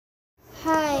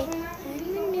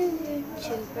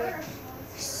YouTuber.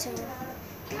 So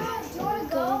I'm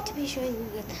going to be showing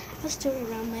you a tour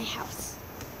around my house.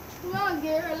 Come on,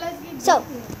 Garrett, let's get So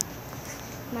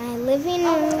my living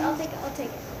room. I'll take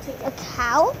it. A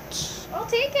couch. I'll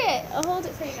take it. I'll hold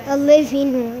it for you guys. A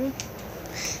living room.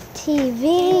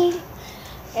 TV.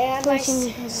 And my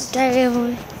sister.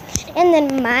 And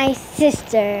then my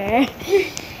sister.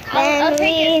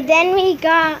 Then we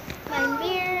got my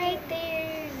mirror right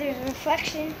there. There's a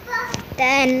reflection.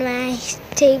 Then my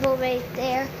table right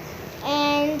there.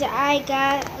 And I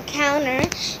got a counter.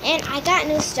 And I got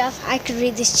new stuff. I could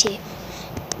read this to you.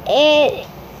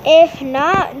 If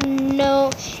not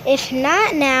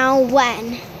now,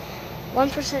 when?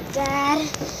 1% Dad.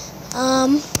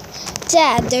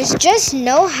 Dad, there's just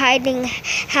no hiding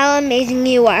how amazing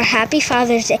you are. Happy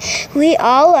Father's Day. We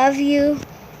all love you.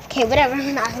 Okay, whatever.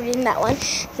 I'm not reading that one.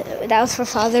 That was for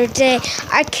Father's Day.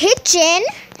 Our kitchen.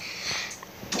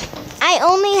 I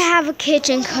only have a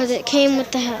kitchen because it came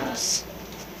with the house.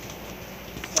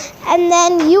 And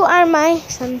then you are my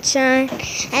sunshine.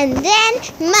 And then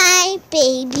my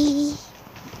baby.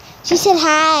 She said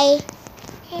hi.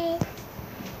 Hey.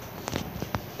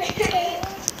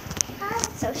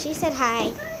 So she said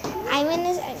hi. I'm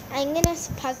gonna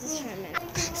pause this for a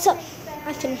minute. So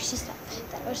I finished this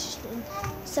stuff. That was just me.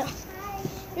 So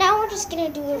now we're just gonna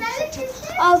do a research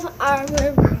of our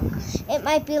room. It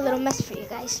might be a little mess for you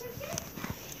guys.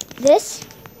 This,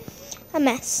 a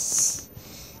mess.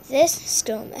 This,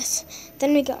 still a mess.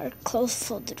 Then we got our clothes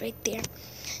folded right there.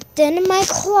 Then in my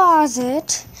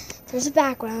closet, there's a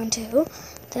background too.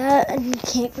 That you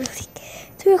can't really get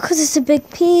through because it's a big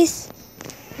piece.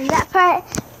 And that part,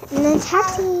 and then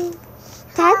Tati,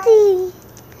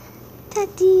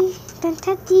 then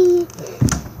Tati.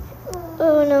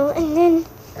 Oh no, and then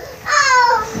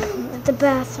at the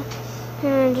bathroom,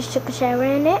 and I just took a shower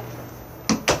in it.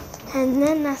 And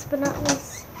then last but not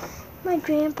least, my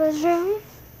grandpa's room.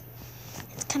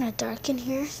 It's kind of dark in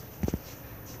here.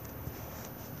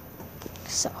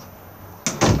 So,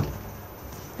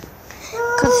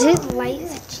 because his light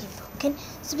is actually broken,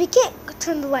 so we can't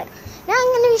turn the light on. Now I'm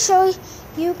going to be showing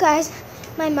you guys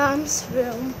my mom's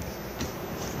room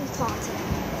and closet.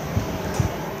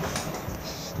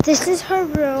 This is her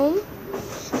room,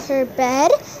 her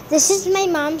bed. This is my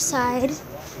mom's side.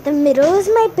 The middle is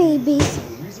my baby's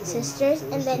sisters,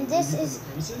 and then this is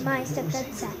my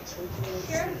stepdad's side.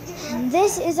 And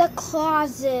this is a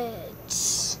closet.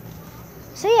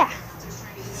 So yeah.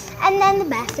 And then the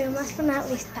bathroom, last but not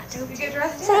least, bathroom. You get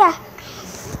dressed? So yeah.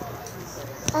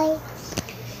 Bye.